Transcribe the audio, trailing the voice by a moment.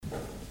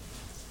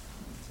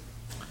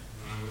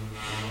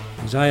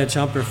Isaiah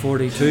chapter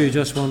 42,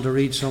 just want to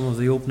read some of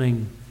the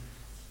opening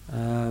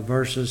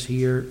verses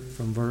here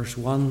from verse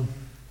 1.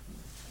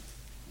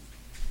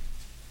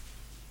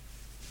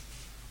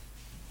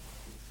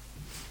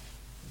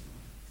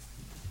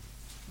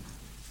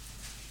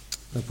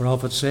 The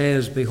prophet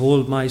says,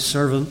 "Behold my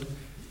servant,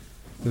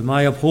 whom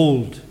I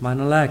uphold,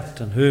 mine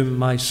elect, in whom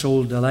my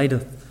soul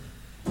delighteth.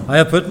 I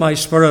have put my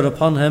spirit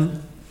upon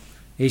him.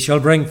 He shall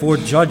bring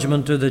forth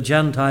judgment to the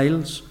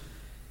Gentiles.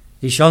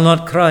 He shall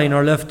not cry,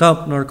 nor lift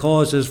up, nor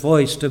cause his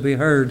voice to be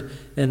heard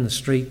in the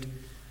street.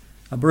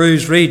 A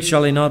bruised reed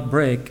shall he not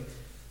break,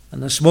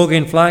 and the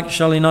smoking flax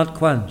shall he not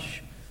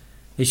quench.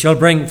 He shall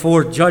bring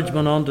forth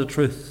judgment unto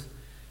truth.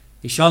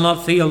 He shall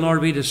not fail nor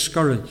be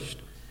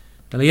discouraged,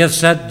 till he hath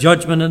set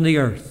judgment in the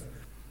earth,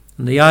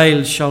 and the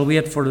isles shall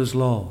wait for his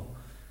law.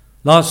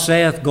 Thus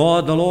saith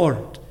God the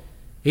Lord,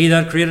 He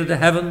that created the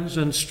heavens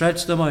and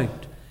stretched them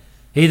out,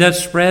 He that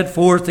spread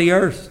forth the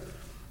earth,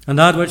 and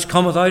that which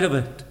cometh out of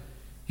it,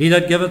 He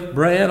that giveth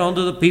bread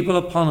unto the people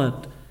upon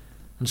it,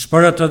 and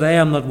spirit to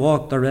them that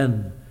walk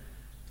therein.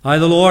 I,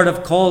 the Lord,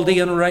 have called thee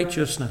in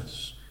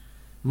righteousness,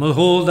 and will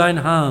hold thine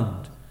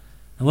hand,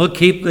 and will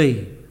keep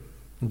thee,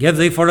 and give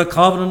thee for a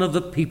covenant of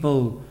the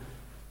people,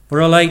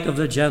 for a light of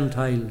the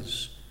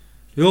Gentiles,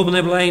 to open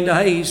the blind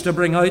eyes, to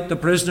bring out the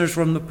prisoners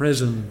from the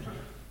prison,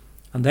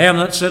 and them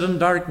that sit in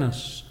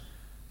darkness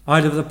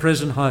out of the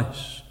prison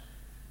house.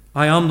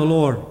 I am the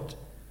Lord,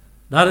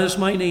 that is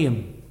my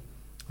name.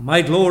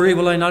 My glory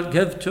will I not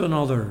give to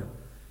another,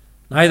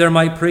 neither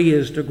my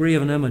praise to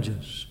graven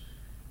images.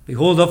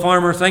 Behold, the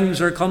former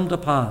things are come to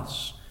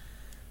pass,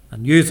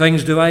 and new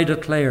things do I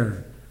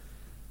declare.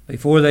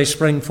 Before they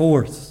spring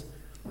forth,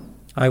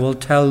 I will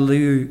tell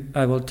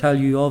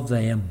you of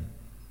them."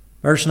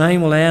 Verse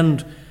 9 will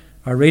end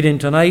our reading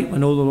tonight. We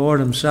know the Lord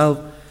himself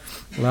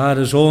will add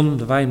his own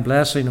divine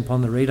blessing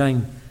upon the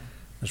reading,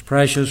 his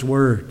precious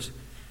word.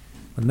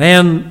 When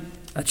men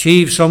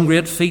achieve some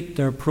great feat,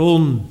 they're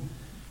prone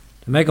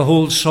to make a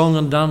whole song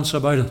and dance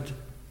about it.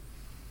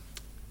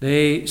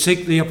 They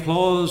seek the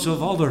applause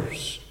of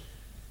others,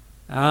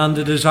 and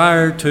the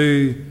desire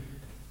to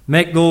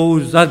make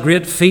that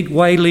great feat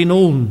widely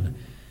known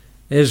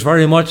is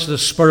very much the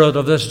spirit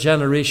of this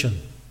generation.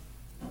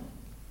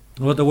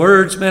 But the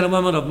words, men and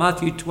women, of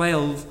Matthew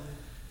 12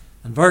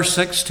 and verse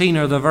 16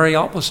 are the very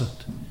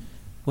opposite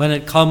when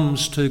it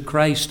comes to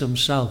Christ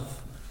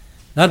himself.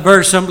 That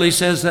verse simply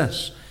says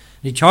this: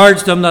 He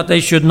charged them that they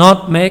should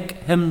not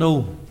make him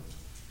known.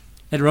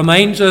 It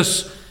reminds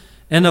us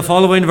in the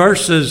following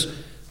verses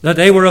that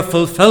they were a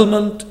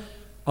fulfillment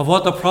of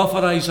what the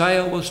prophet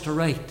Isaiah was to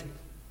write.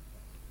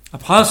 A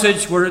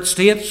passage where it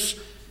states,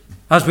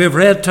 as we have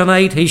read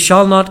tonight, He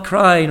shall not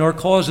cry nor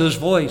cause his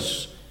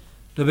voice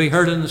to be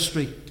heard in the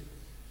street.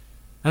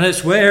 And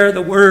it's where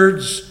the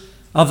words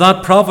of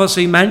that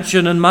prophecy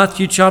mentioned in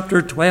Matthew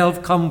chapter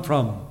 12 come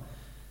from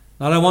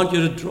that I want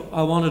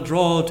to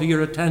draw to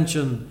your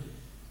attention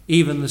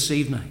even this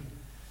evening.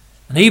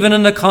 And even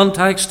in the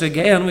context,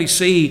 again, we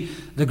see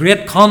the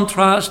great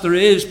contrast there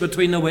is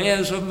between the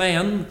ways of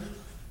men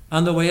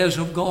and the ways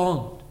of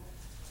God.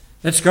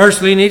 It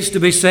scarcely needs to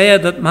be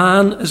said that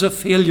man is a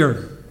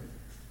failure.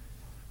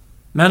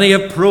 Many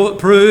have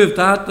proved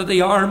that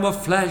the arm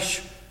of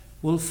flesh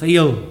will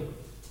fail.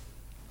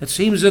 It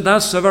seems that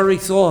that's the very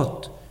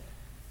thought.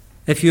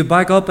 If you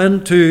back up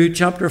into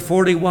chapter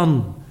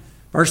 41,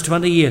 verse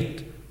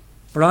 28,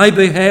 "For I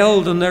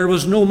beheld, and there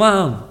was no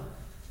man,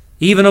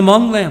 even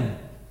among them,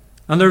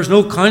 and there was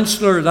no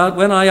counselor that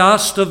when I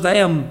asked of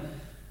them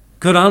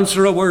could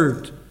answer a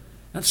word."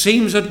 It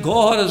seems that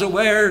God, as it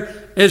were,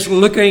 is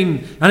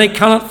looking, and He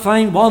cannot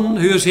find one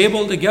who is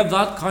able to give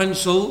that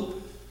counsel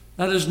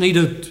that is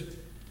needed.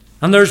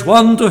 And there's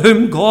one to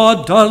whom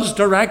God does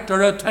direct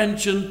our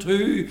attention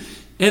to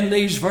in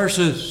these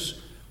verses.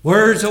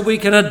 Words that we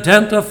can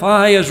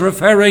identify as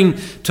referring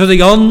to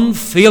the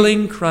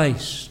unfailing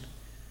Christ.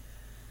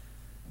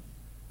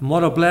 And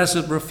what a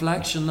blessed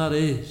reflection that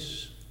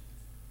is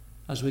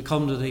as we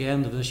come to the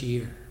end of this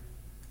year.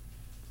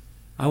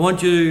 I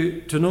want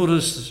you to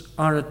notice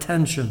our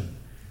attention.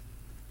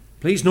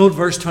 Please note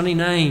verse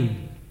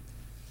 29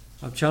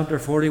 of chapter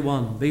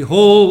 41.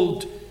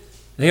 "Behold,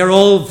 they are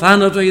all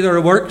vanity, their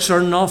works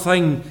are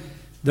nothing.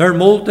 Their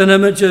molten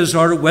images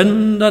are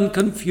wind and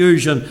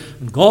confusion.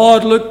 And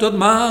God looked at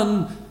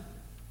man.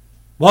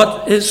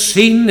 What is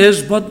seen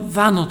is but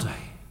vanity."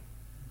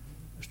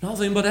 There's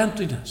nothing but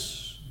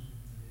emptiness.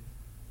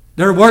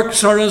 Their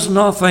works are as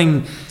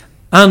nothing,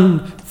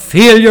 and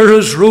failure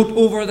is wrote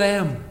over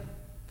them.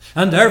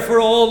 And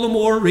therefore all the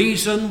more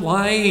reason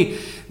why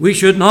we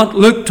should not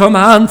look to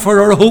man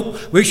for our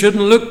hope. We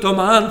shouldn't look to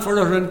man for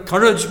our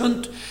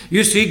encouragement.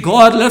 You see,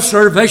 God lifts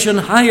our vision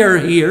higher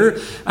here,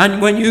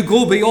 and when you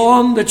go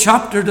beyond the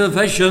chapter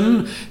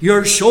division,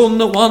 you're shown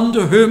the one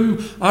to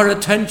whom our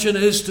attention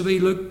is to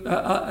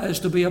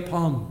be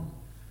upon.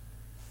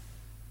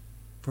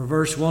 For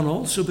verse 1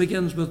 also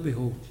begins with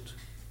 "Behold.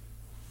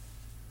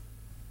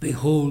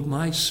 Behold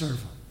my servant."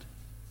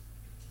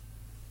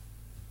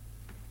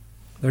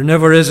 There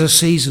never is a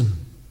season,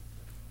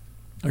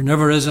 there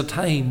never is a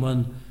time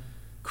when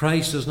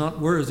Christ is not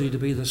worthy to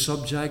be the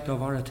subject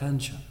of our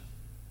attention.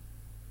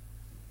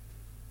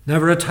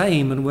 Never a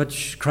time in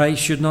which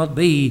Christ should not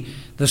be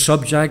the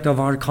subject of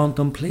our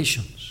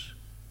contemplations.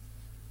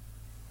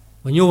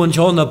 When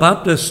John the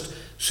Baptist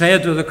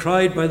said to the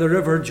crowd by the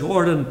river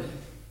Jordan,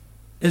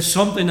 is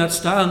something that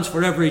stands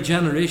for every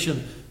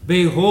generation.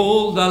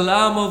 Behold the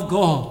Lamb of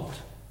God.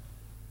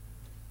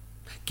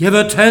 Give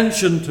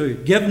attention to,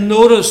 give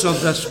notice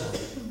of this one.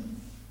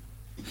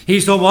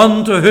 He's the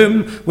one to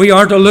whom we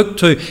are to look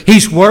to.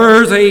 He's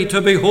worthy to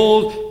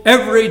behold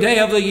every day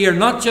of the year,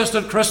 not just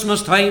at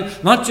Christmas time,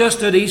 not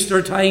just at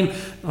Easter time,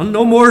 and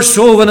no more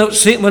so when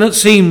it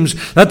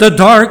seems that the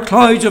dark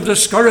clouds of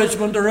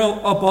discouragement are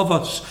above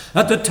us,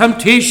 that the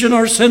temptation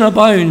or sin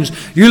abounds.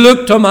 You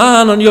look to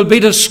man and you'll be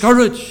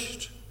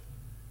discouraged.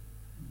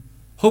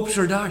 Hopes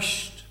are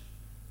dashed.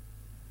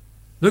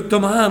 Look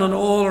to man and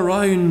all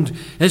around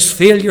is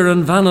failure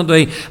and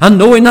vanity. And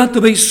knowing that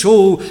to be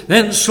so,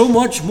 then so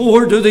much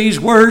more do these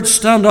words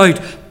stand out.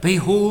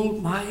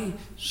 Behold my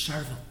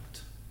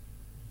servant.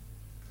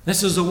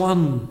 This is the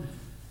one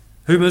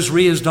whom is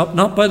raised up,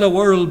 not by the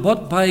world,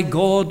 but by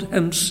God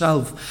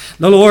himself.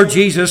 The Lord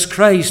Jesus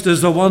Christ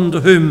is the one to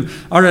whom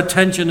our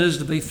attention is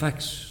to be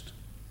fixed.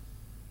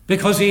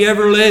 Because he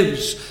ever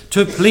lives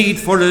to plead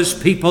for his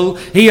people.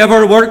 He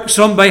ever works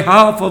on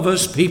behalf of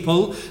his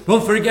people.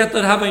 Don't forget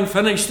that having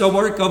finished the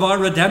work of our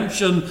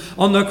redemption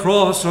on the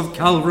cross of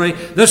Calvary,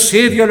 the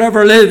Saviour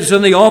ever lives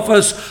in the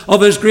office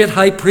of his great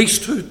high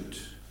priesthood.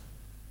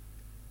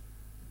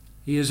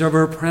 He is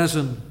ever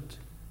present.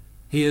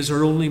 He is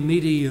our only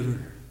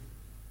mediator.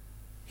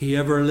 He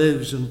ever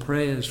lives and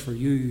prays for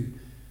you,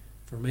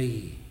 for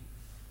me.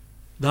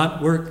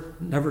 That work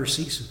never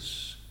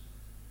ceases.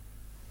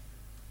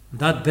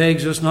 That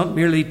begs us not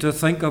merely to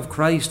think of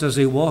Christ as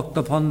he walked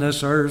upon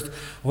this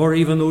earth, or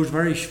even those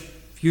very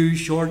few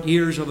short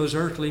years of his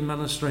earthly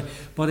ministry,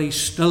 but he's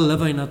still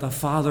living at the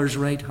Father's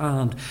right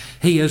hand.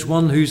 He is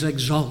one who's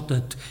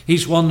exalted.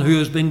 He's one who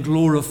has been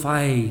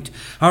glorified.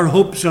 Our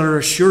hopes and our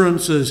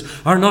assurances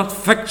are not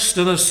fixed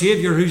in a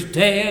Saviour who's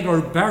dead or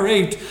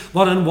buried,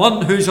 but in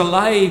one who's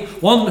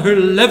alive, one who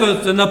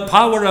liveth in the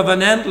power of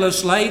an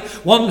endless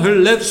life, one who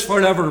lives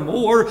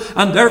forevermore.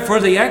 And therefore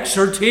the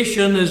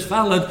exhortation is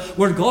valid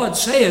where God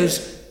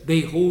says,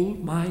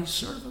 behold my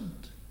servant.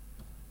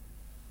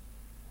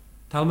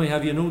 Tell me,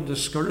 have you known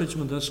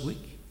discouragement this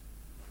week?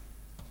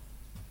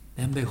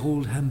 Then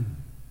behold him.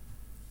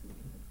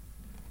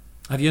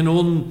 Have you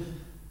known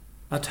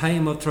a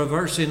time of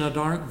traversing a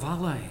dark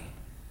valley?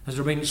 Has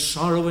there been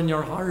sorrow in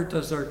your heart,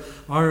 as there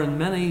are in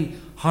many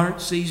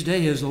hearts these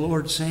days? The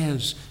Lord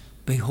says,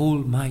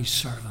 behold my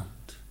servant.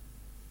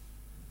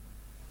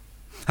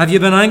 Have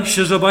you been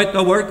anxious about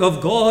the work of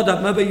God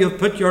that maybe you've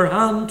put your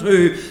hand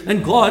to?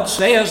 And God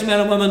says, men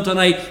and women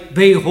tonight,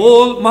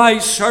 behold my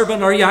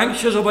servant. Are you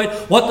anxious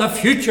about what the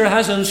future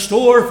has in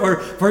store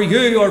for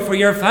you or for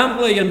your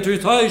family in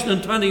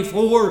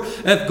 2024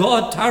 if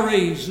God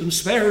tarries and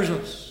spares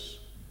us?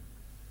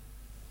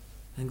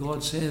 And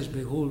God says,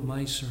 behold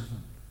my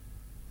servant.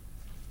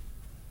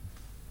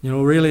 You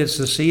know, really it's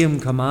the same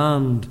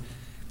command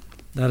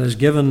that is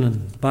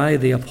given by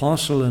the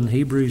apostle in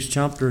Hebrews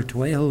chapter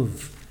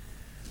 12.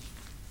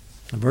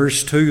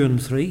 Verse 2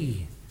 and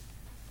 3,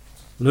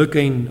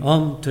 looking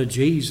unto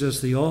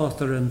Jesus, the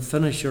author and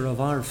finisher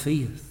of our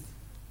faith.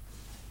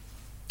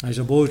 I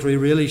suppose we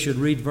really should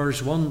read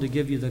verse 1 to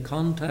give you the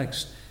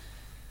context.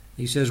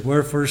 He says,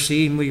 wherefore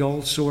seeing we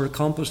also are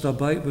compassed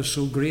about with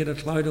so great a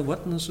cloud of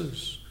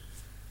witnesses,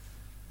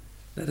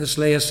 let us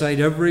lay aside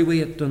every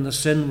weight and the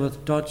sin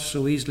which doth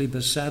so easily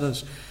beset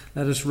us.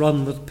 Let us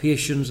run with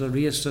patience the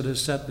race that is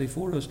set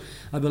before us.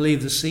 I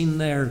believe the scene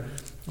there,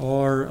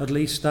 or at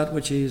least that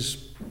which is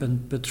been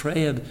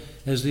betrayed,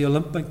 is the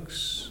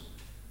Olympics.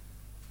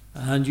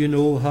 And you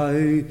know how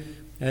in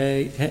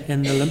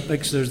the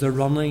Olympics there's the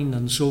running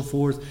and so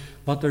forth,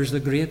 but there's the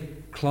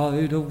great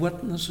cloud of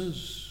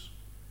witnesses.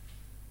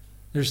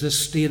 There's the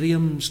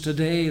stadiums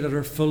today that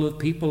are full of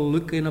people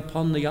looking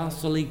upon the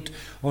athlete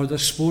or the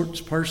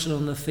sports person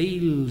on the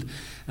field,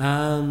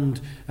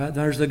 and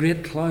there's the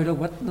great cloud of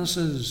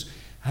witnesses.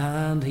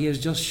 And he has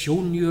just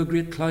shown you a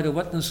great cloud of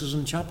witnesses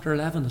in chapter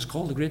 11. It's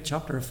called the great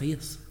chapter of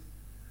faith.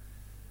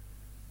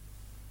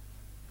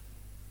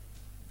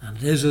 And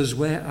it is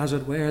as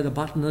it were, the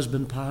baton has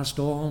been passed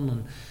on,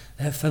 and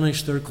they've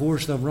finished their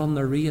course, they've run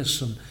their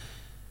race, and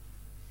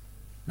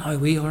now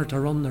we are to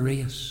run the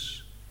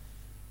race.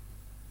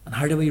 And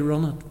how do we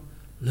run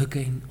it?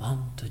 Looking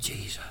unto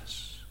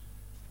Jesus,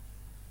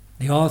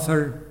 the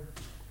author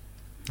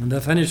and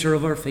the finisher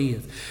of our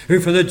faith,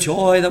 who for the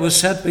joy that was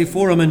set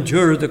before him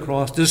endured the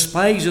cross,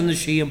 despising the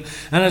shame,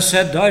 and is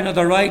set down at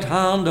the right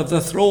hand of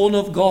the throne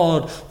of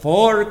God.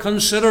 For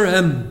consider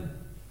him.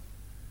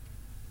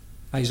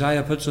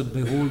 Isaiah puts it,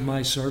 behold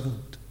my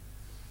servant.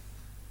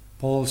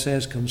 Paul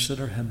says,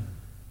 consider him,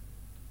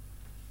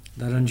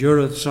 that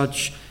endureth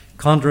such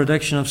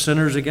contradiction of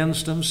sinners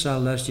against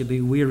himself, lest you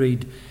be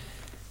wearied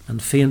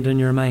and faint in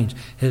your minds.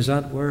 Is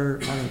that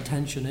where our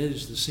attention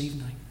is this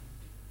evening?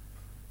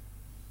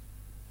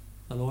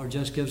 The Lord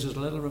just gives us a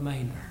little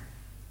reminder.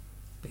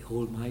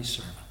 behold my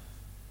servant.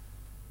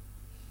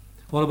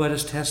 What about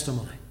his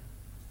testimony?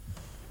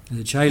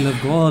 The child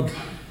of God,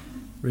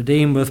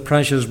 redeemed with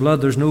precious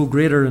blood, there's no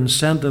greater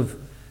incentive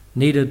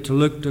needed to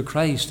look to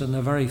Christ than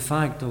the very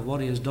fact of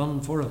what he has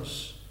done for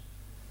us.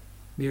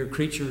 Mere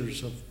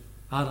creatures of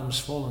Adam's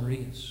fallen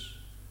race.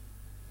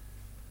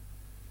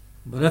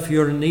 But if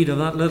you're in need of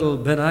that little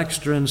bit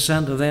extra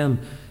incentive, then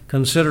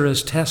consider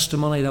his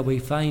testimony that we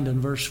find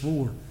in verse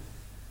 4.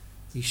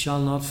 He shall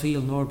not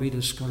fail nor be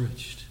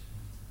discouraged.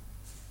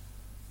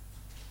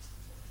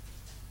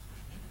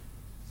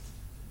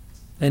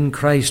 In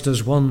Christ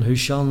is one who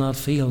shall not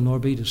fail nor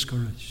be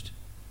discouraged.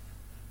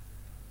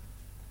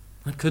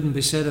 That couldn't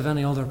be said of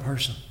any other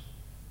person.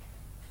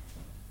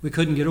 We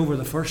couldn't get over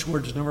the first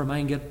words, never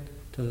mind get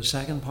to the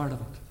second part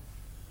of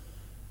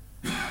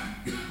it.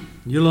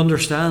 You'll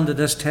understand that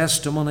this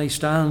testimony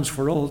stands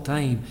for all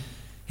time.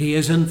 He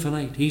is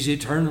infinite, he's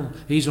eternal,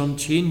 he's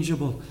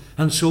unchangeable,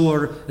 and so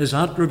are his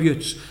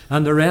attributes.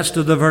 And the rest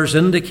of the verse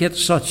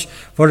indicates such,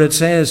 for it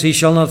says, he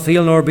shall not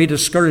fail nor be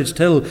discouraged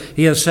till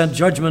he has set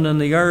judgment in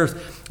the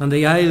earth, and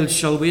the isles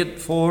shall wait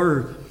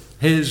for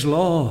his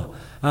law.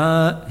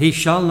 He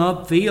shall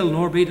not fail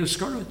nor be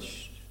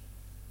discouraged.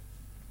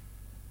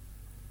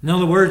 In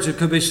other words, it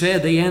could be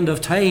said the end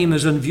of time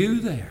is in view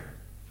there.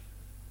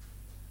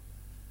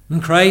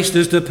 And Christ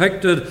is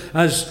depicted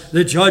as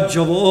the judge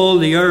of all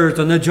the earth,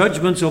 and the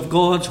judgments of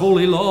God's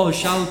holy law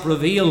shall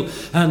prevail,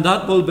 and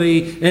that will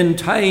be in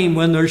time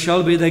when there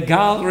shall be the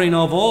gathering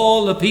of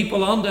all the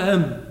people unto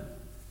him.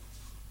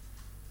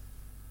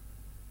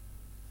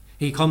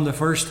 He come the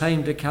first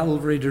time to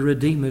Calvary to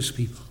redeem his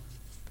people.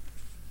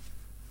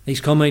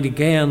 He's coming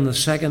again the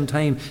second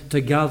time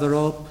to gather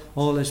up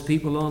all his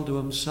people unto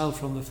himself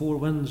from the four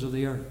winds of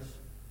the earth,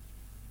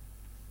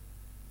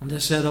 and to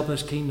set up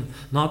his kingdom.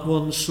 Not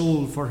one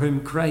soul for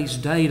whom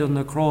Christ died on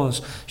the cross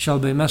shall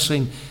be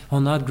missing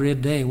on that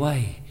great day.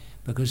 Why?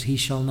 Because he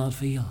shall not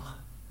fail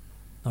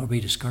nor be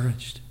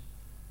discouraged.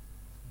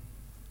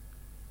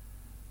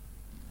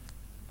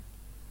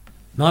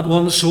 Not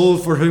one soul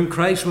for whom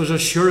Christ was a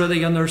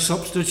surety and their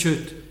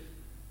substitute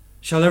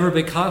shall ever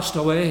be cast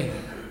away.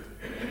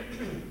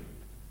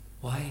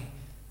 Why?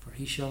 For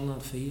he shall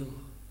not fail.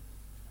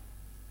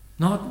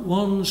 Not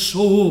one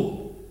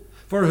soul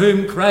for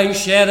whom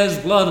Christ shed his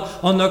blood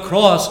on the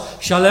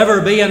cross shall ever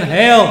be in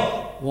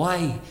hell.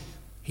 Why?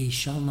 He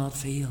shall not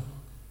fail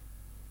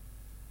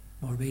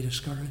nor be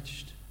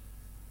discouraged.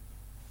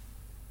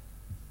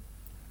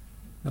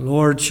 The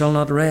Lord shall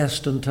not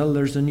rest until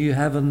there's the new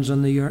heavens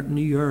and the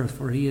new earth,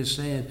 for he has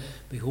said,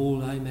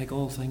 behold, I make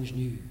all things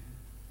new.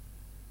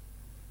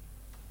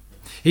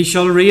 He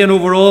shall reign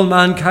over all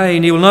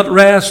mankind. He will not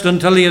rest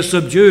until he has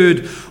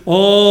subdued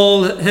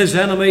all his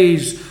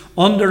enemies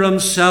under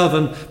himself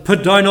and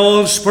put down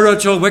all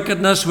spiritual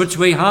wickedness which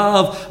we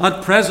have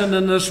at present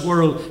in this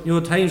world. You know,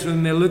 at times we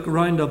may look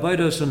around about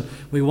us and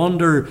we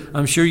wonder,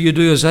 I'm sure you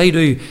do as I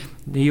do,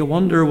 you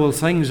wonder, will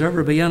things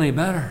ever be any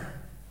better?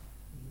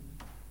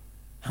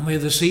 And we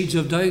have the seeds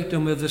of doubt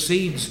and we have the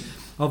seeds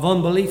of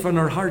unbelief in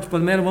our hearts.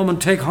 But men and women,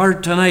 take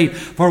heart tonight,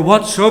 for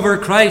whatsoever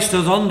Christ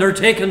hath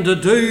undertaken to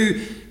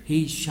do,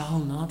 he shall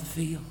not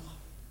fail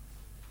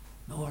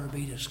nor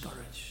be discouraged.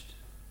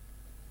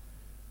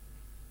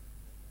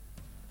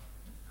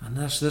 And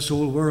thus this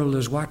old world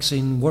is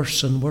waxing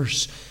worse and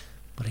worse.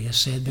 But he has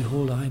said,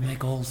 behold, I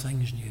make all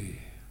things new.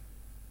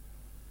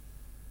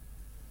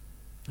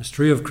 It's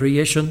true of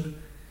creation.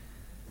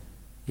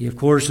 He, of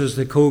course, is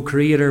the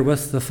co-creator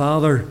with the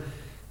Father.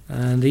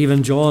 And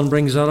even John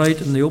brings that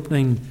out in the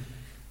opening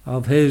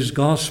of his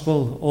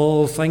gospel.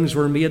 All things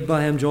were made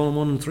by him, John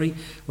 1 and 3.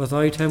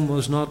 Without him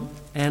was not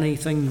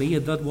anything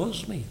made that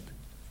was made.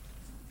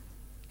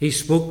 He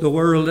spoke the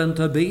world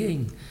into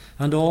being,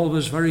 and all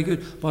was very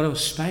good, but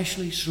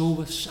especially so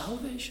with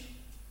salvation.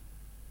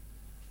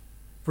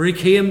 For he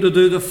came to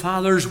do the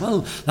Father's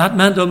will. That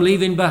meant him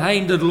leaving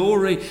behind the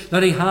glory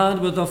that he had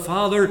with the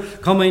Father,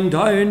 coming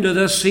down to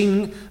this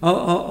scene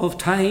of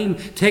time,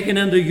 taking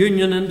into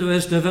union into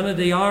his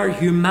divinity our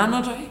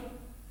humanity.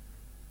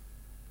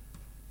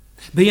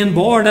 Being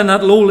born in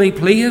that lowly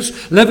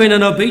place, living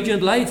an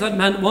obedient life, that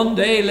meant one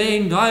day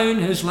laying down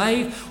his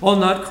life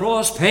on that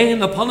cross, paying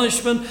the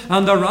punishment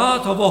and the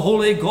wrath of a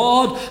holy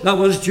God that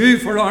was due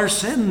for our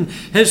sin.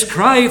 His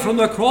cry from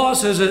the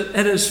cross is,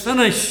 it is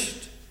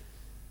finished.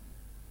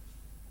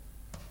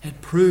 It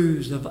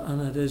proves,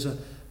 and it is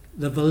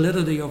the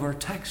validity of our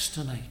text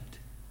tonight.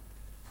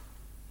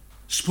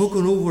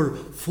 Spoken over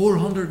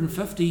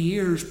 450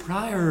 years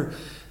prior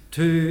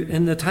to,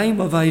 in the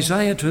time of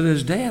Isaiah, to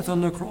his death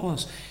on the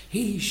cross.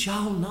 He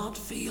shall not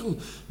fail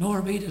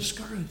nor be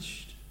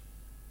discouraged.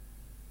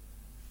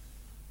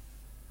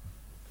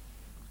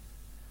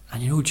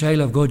 And you know, child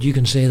of God, you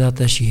can say that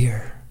this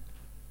year.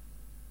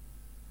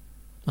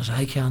 As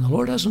I can. The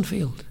Lord hasn't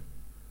failed.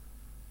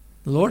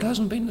 The Lord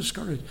hasn't been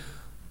discouraged.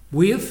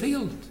 We have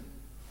failed.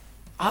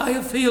 I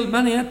have failed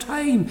many a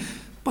time,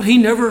 but he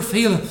never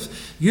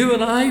faileth. You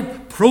and I,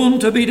 prone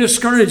to be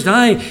discouraged.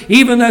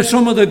 Even as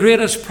some of the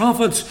greatest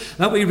prophets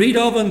that we read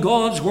of in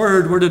God's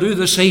Word were to do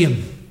the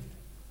same.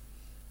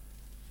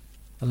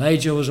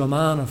 Elijah was a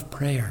man of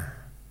prayer.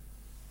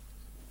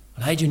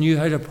 Elijah knew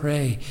how to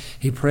pray.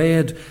 He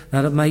prayed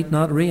that it might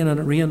not rain, and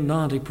it rained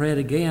not. He prayed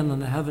again,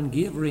 and the heaven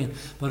gave rain.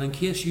 But in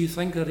case you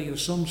think that he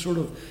was some sort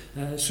of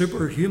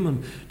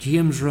superhuman,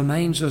 James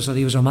reminds us that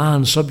he was a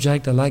man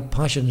subject to like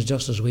passions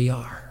just as we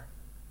are.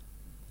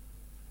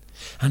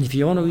 And if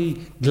you want a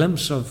wee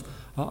glimpse of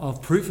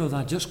proof of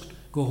that, just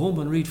go home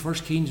and read 1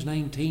 Kings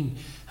 19.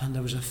 And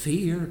there was a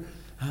fear,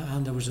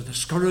 and there was a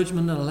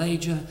discouragement in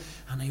Elijah,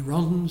 and he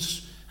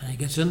runs, and he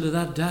gets into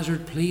that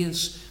desert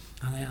place,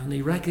 and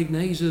he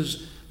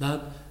recognizes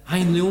that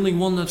I'm the only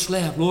one that's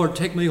left. Lord,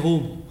 take me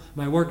home.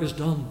 My work is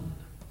done.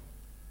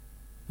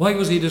 Why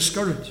was he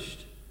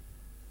discouraged?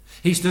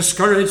 He's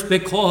discouraged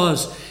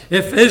because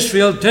if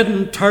Israel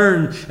didn't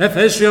turn, if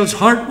Israel's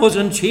heart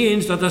wasn't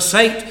changed at the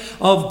sight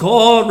of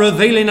God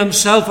revealing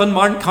himself in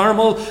Mount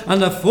Carmel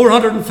and the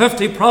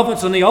 450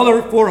 prophets and the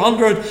other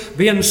 400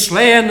 being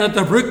slain at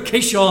the brook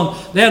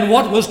Kishon, then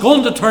what was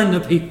going to turn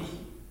the people?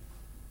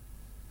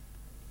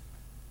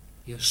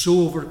 He is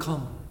so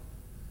overcome.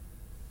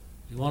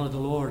 He wanted the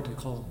Lord to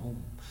call him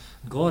home.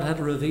 God had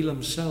to reveal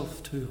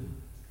himself to him,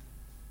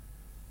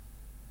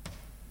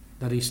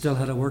 that he still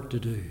had a work to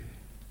do.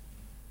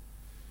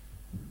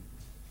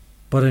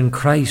 But in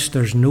Christ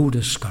there's no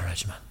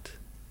discouragement.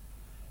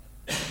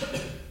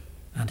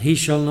 And he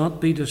shall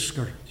not be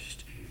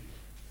discouraged.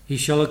 He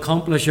shall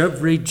accomplish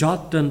every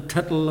jot and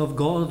tittle of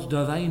God's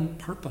divine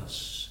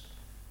purpose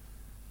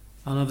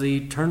and of the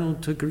eternal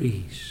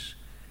degrees.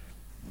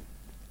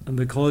 And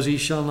because he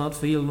shall not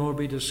fail nor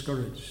be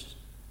discouraged,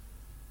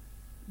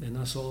 then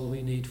that's all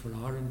we need for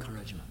our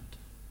encouragement.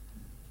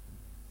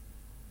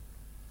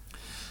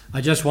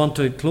 I just want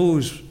to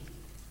close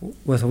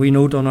with a wee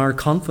note on our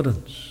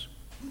confidence.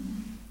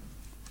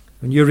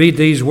 When you read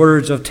these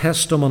words of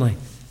testimony,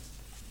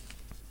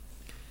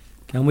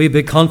 can we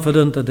be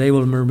confident that they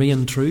will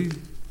remain true?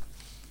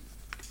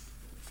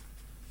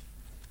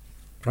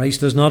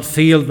 Christ has not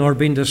failed nor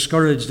been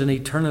discouraged in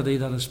eternity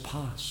that is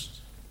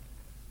past.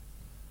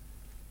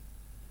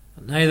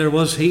 And neither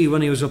was he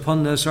when he was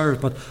upon this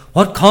earth. But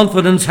what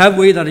confidence have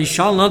we that he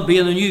shall not be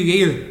in the new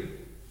year?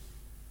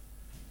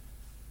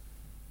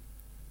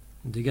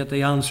 And to get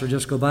the answer,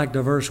 just go back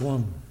to verse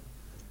 1.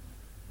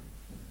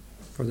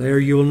 For there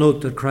you will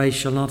note that Christ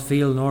shall not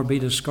fail nor be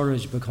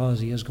discouraged, because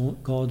he is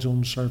God's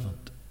own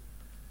servant.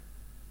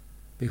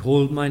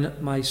 Behold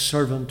my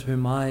servant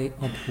whom I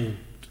uphold.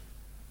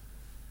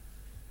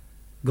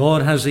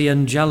 God has the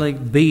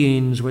angelic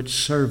beings which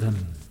serve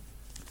him.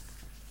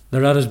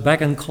 They're at his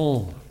beck and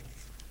call.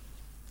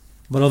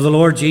 But of the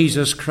Lord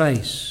Jesus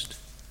Christ,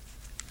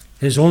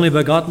 his only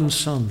begotten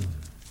Son,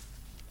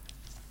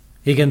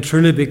 he can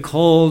truly be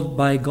called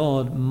by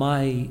God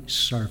my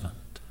servant.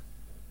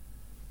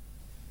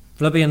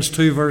 Philippians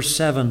 2 verse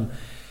 7,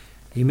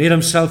 he made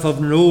himself of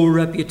no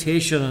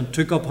reputation and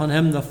took upon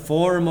him the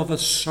form of a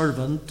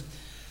servant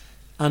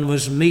and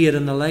was made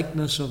in the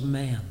likeness of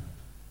men.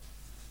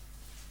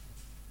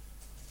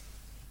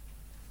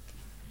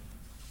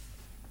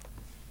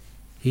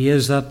 He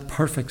is that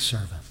perfect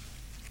servant,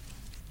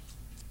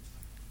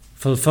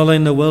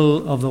 fulfilling the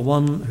will of the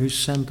one who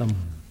sent him.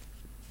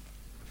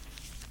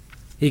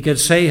 He could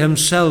say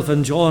himself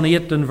in John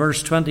 8 and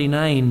verse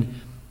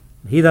 29,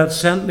 he that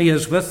sent me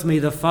is with me,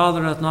 the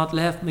Father hath not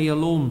left me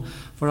alone,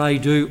 for I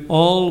do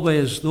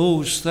always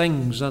those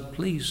things that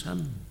please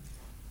him.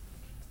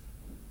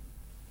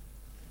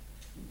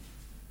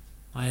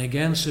 I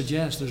again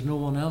suggest there's no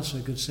one else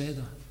who could say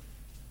that.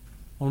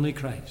 Only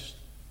Christ.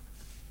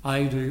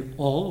 I do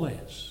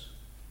always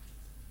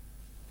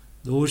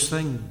those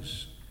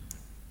things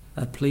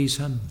that please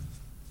him.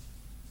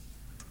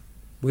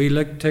 We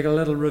take a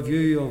little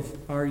review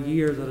of our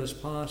year that has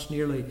passed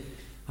nearly.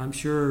 I'm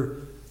sure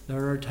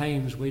there are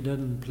times we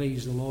didn't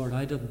please the Lord.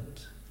 I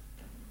didn't.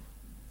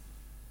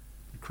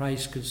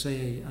 Christ could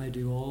say, I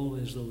do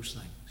always those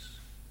things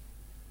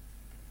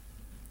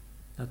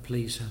that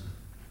please him.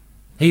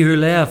 He who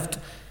left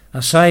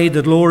aside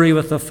the glory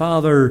with the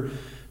Father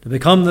to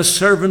become the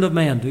servant of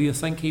men, do you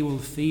think he will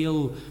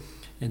fail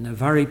in the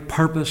very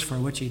purpose for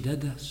which he did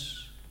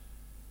this?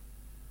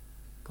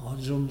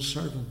 God's own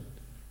servant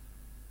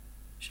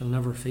shall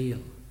never fail.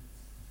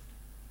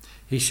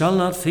 He shall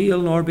not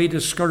fail nor be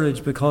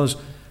discouraged, because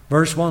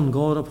verse 1,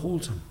 God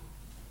upholds him.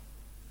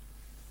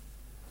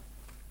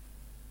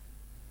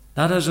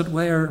 That, as it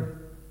were,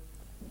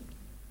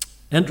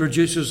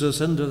 introduces us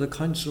into the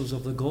counsels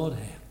of the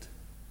Godhead.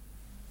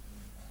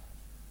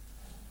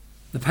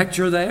 The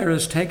picture there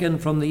is taken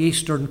from the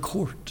Eastern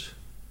court.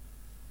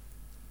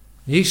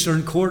 The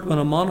Eastern court, when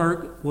a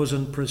monarch was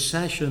in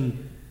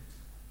procession,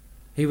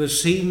 he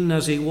was seen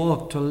as he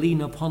walked to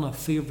lean upon a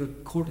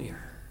favourite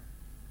courtier.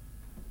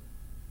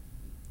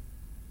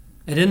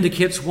 It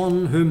indicates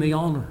one whom he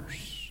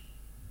honours,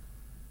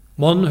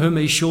 one whom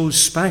he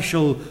shows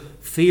special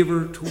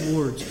favour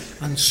towards.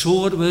 And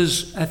so it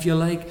was, if you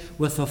like,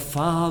 with the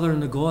Father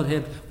and the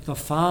Godhead, the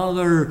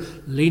Father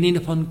leaning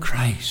upon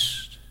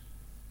Christ.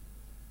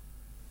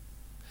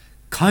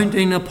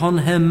 counting upon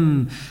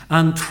him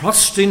and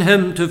trusting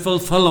him to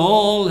fulfill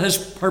all his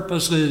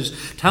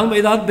purposes. Tell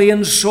me, that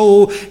being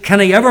so, can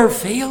he ever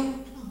fail?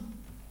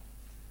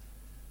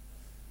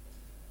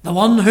 The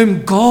one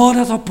whom God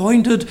hath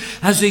appointed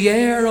as the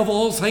heir of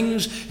all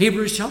things,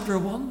 Hebrews chapter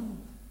 1.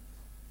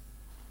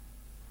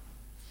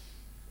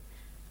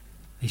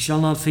 He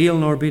shall not fail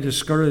nor be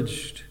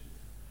discouraged.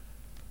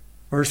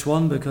 Verse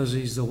 1, because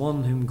he's the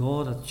one whom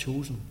God hath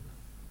chosen.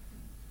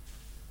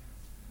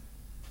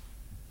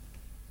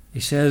 He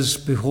says,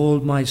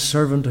 behold my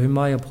servant whom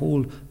I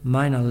uphold,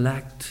 mine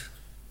elect.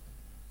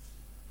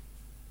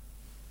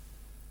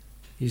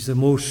 He's the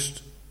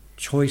most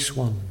choice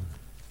one.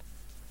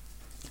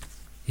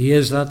 He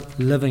is that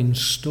living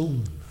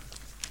stone.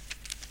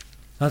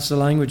 That's the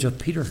language of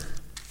Peter.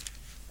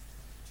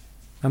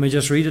 Let me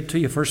just read it to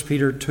you. 1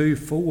 Peter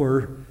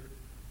 2:4.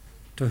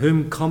 To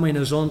whom coming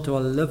is unto a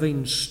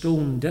living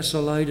stone,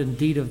 disallowed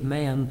indeed of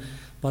men,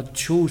 but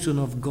chosen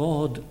of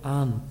God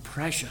and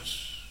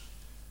precious.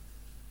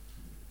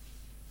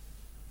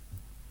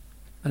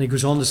 And he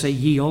goes on to say,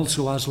 ye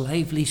also as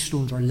lively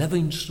stones, or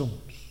living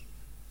stones.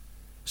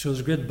 So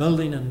there's a great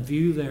building in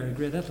view there, a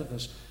great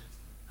edifice.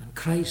 And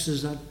Christ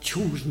is that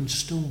chosen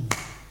stone.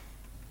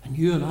 And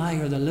you and I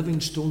are the living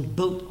stones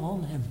built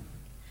on him.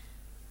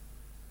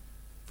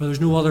 For there's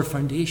no other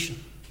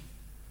foundation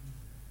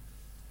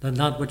than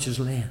that which is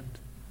laid.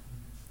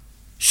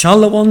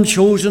 Shall the one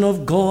chosen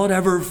of God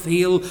ever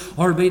fail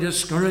or be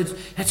discouraged?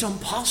 It's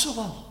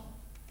impossible.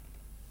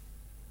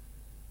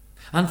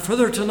 And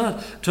further to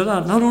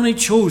that, not only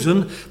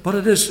chosen, but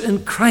it is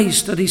in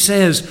Christ that he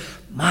says,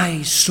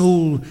 my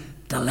soul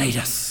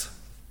delighteth.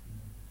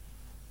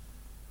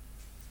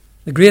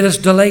 The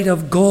greatest delight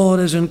of God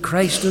is in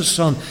Christ his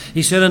Son.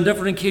 He said on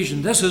different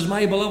occasions, this is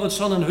my beloved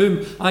Son in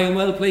whom I am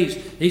well pleased.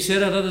 He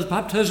said it at his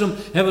baptism.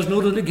 It was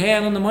noted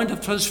again on the Mount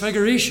of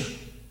Transfiguration.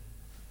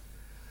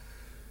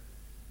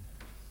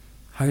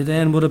 How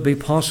then would it be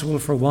possible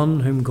for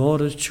one whom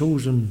God has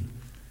chosen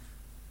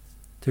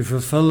to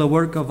fulfill the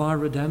work of our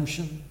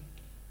redemption,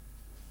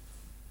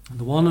 and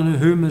the one in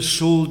whom his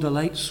soul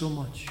delights so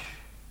much?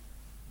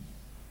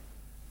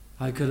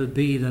 How could it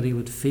be that he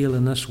would fail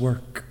in this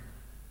work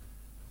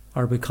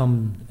or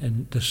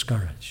become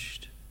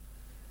discouraged?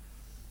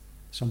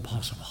 It's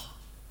impossible.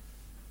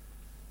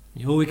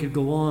 You know, we could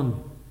go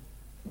on.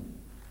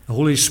 The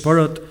Holy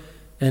Spirit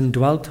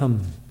indwelt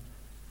him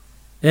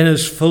in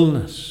his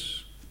fullness.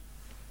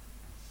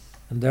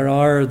 And there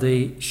are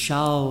the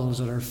shalls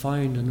that are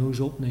found in those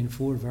opening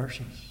 4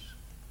 verses.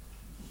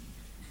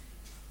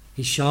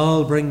 He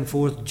shall bring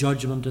forth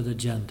judgment to the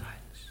Gentiles.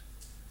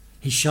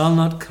 He shall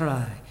not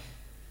cry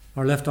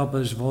or lift up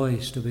his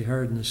voice to be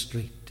heard in the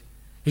street.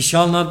 He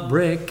shall not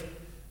break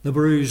the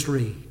bruised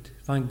reed.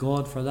 Thank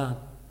God for that.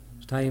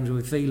 There's times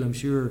we feel, I'm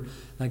sure,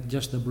 like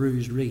just the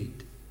bruised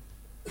reed.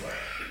 You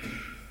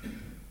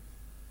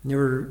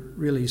never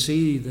really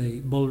see the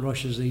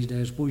bulrushes these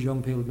days. I suppose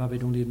young people maybe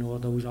don't even know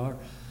what those are.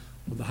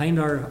 But behind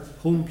our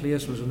home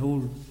place was an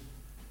old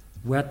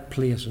wet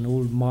place, an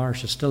old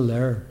marsh. It's still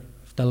there,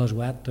 still is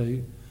wet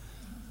too.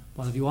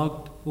 But if you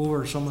walked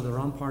over some of the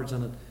ramparts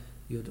in it,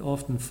 you'd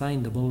often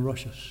find the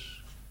bulrushes.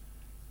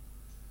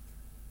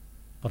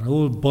 But an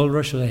old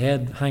bulrush with a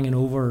head hanging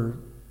over,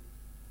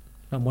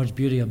 not much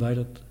beauty about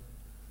it. And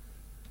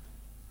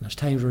there's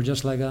times we're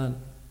just like that,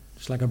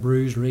 just like a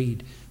bruised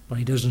reed, but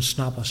he doesn't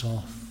snap us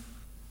off.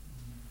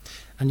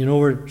 And you know,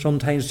 we're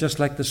sometimes just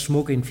like the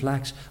smoking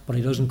flax, but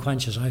he doesn't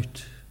quench us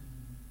out.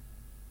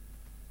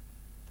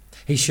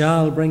 He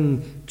shall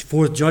bring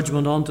forth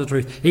judgment unto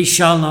truth. He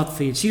shall not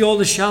fail. See all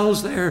the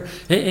shalls there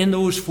in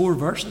those 4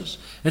 verses.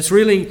 It's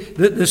really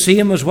the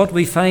same as what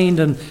we find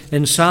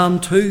in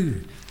Psalm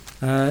 2.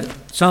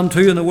 Psalm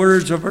 2 in the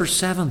words of verse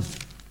 7. It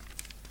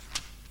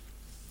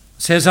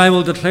says, I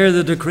will declare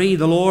the decree.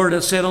 The Lord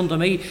hath said unto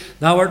me,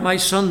 thou art my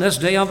son, this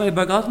day have I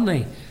begotten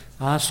thee.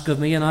 Ask of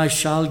me, and I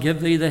shall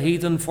give thee the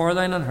heathen for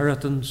thine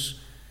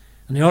inheritance,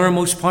 and the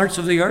uttermost parts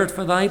of the earth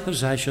for thy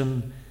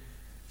possession.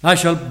 Thou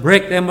shalt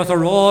break them with a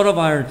rod of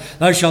iron.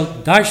 Thou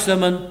shalt dash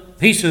them in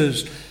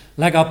pieces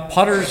like a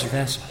potter's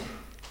vessel.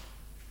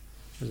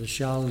 There's the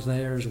shalls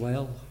there as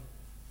well.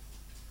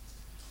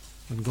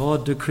 When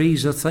God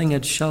decrees a thing,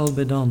 it shall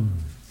be done.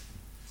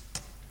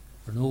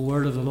 For no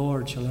word of the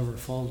Lord shall ever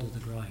fall to the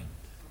ground.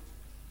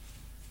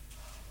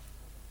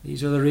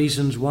 These are the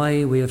reasons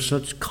why we have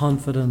such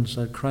confidence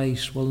that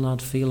Christ will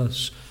not fail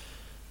us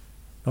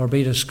nor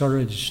be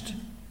discouraged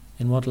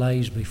in what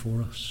lies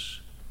before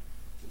us.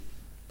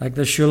 Like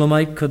the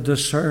Shulamite could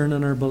discern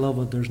in her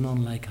beloved, there's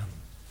none like him.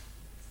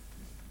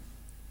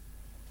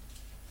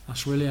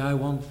 That's really I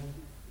want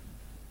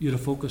you to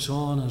focus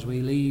on as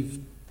we leave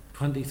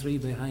 23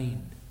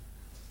 behind.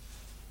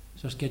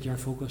 Just get your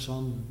focus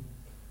on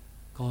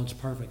God's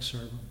perfect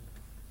servant.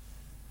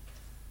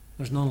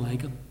 There's none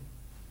like him.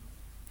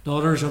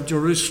 Daughters of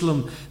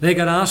Jerusalem, they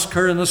could ask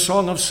her in the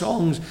Song of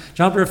Songs,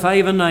 chapter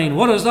 5 and 9,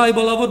 what is thy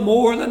beloved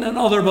more than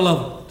another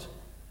beloved?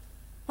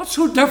 What's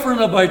so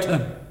different about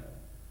him?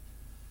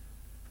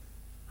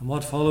 And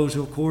what follows,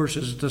 of course,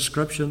 is a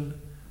description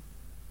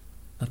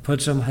that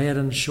puts him head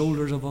and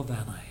shoulders above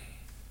any.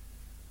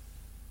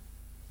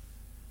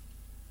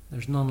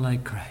 There's none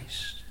like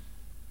Christ.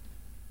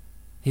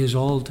 He is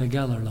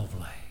altogether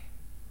lovely.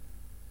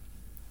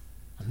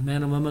 And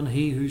men and women,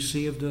 he who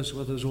saved us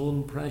with his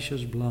own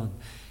precious blood,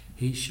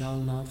 he shall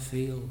not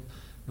fail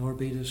nor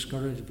be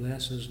discouraged.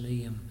 Bless his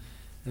name.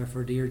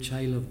 Therefore, dear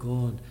child of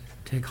God,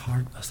 take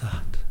heart with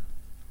that.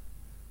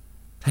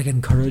 Take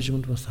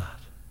encouragement with that.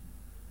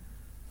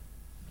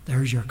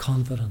 There's your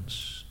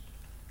confidence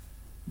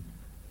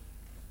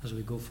as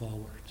we go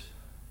forward.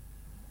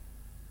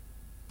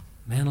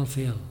 Men will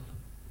fail.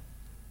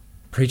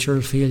 Preacher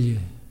will fail you.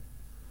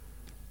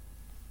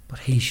 But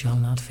he shall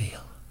not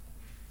fail,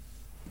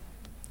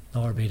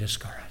 nor be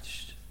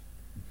discouraged.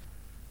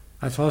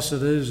 I trust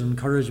it is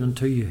encouragement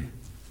to you.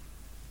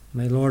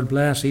 May the Lord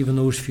bless even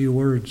those few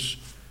words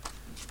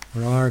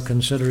for our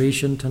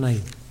consideration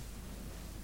tonight.